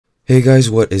Hey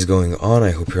guys, what is going on?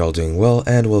 I hope you're all doing well,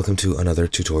 and welcome to another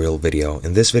tutorial video.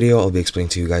 In this video, I'll be explaining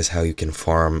to you guys how you can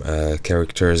farm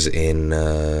characters in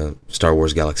Star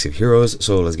Wars Galaxy of Heroes,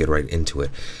 so let's get right into it.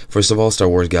 First of all, Star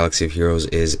Wars Galaxy of Heroes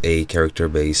is a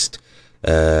character-based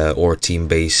or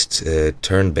team-based,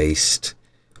 turn-based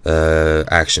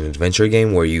action-adventure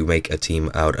game where you make a team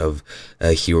out of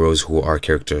heroes who are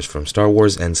characters from Star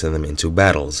Wars and send them into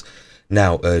battles.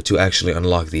 Now, to actually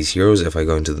unlock these heroes, if I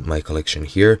go into my collection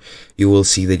here, you will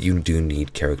see that you do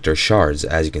need character shards,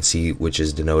 as you can see, which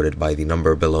is denoted by the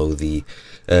number below the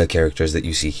characters that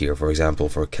you see here. For example,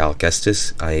 for Cal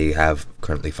Kestis, I have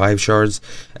currently 5 shards,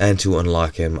 and to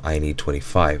unlock him, I need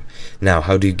 25. Now,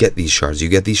 how do you get these shards? You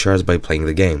get these shards by playing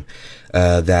the game.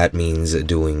 That means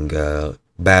doing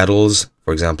battles,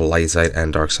 for example, light side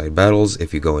and dark side battles.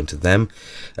 If you go into them,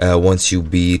 once you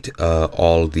beat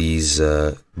all these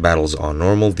battles on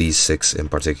normal, these 6 in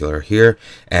particular here,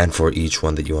 and for each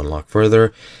one that you unlock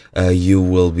further, you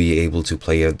will be able to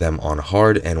play them on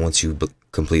hard, and once you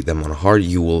complete them on hard,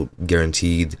 you will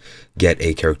guaranteed get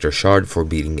a character shard for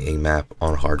beating a map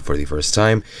on hard for the first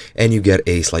time, and you get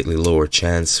a slightly lower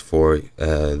chance for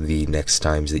the next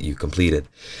times that you completed.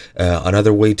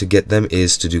 Another way to get them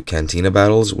is to do Cantina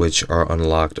battles, which are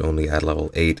unlocked only at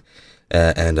level 8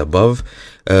 and above.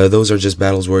 Those are just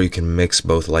battles where you can mix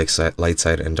both light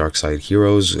side and dark side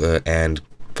heroes and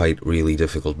fight really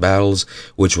difficult battles,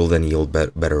 which will then yield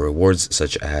better rewards,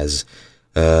 such as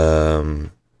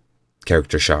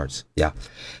character shards. Yeah.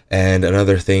 And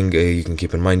another thing you can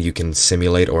keep in mind, you can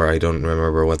simulate, or I don't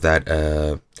remember what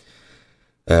that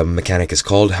mechanic is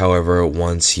called. However,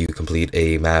 once you complete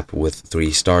a map with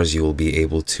 3 stars, you will be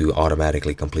able to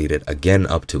automatically complete it again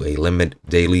up to a limit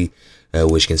daily,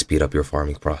 which can speed up your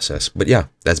farming process. But yeah,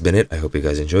 that's been it. I hope you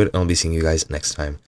guys enjoyed, and I'll be seeing you guys next time.